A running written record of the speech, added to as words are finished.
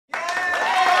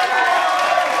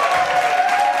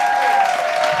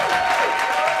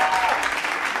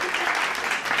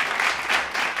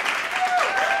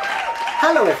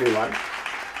Hello everyone,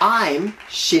 I'm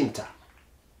Shinta.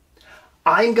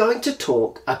 I'm going to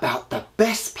talk about the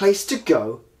best place to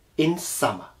go in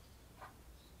summer.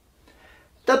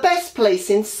 The best place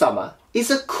in summer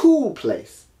is a cool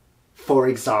place. For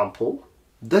example,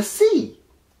 the sea.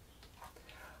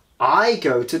 I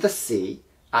go to the sea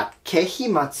at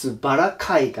Kehimatsubara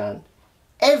Kaigan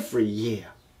every year.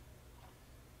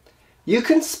 You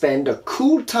can spend a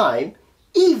cool time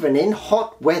even in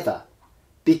hot weather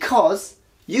because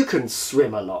you can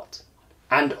swim a lot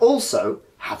and also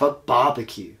have a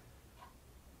barbecue.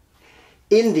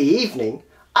 In the evening,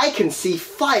 I can see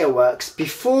fireworks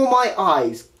before my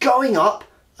eyes going up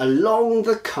along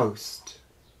the coast.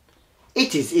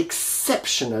 It is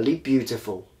exceptionally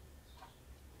beautiful.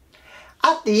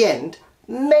 At the end,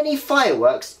 many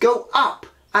fireworks go up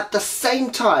at the same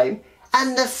time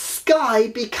and the sky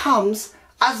becomes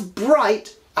as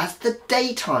bright as the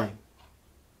daytime.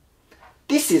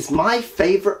 This is my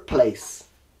favourite place.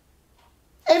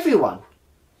 Everyone,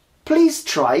 please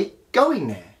try going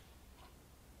there.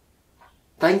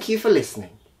 Thank you for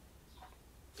listening.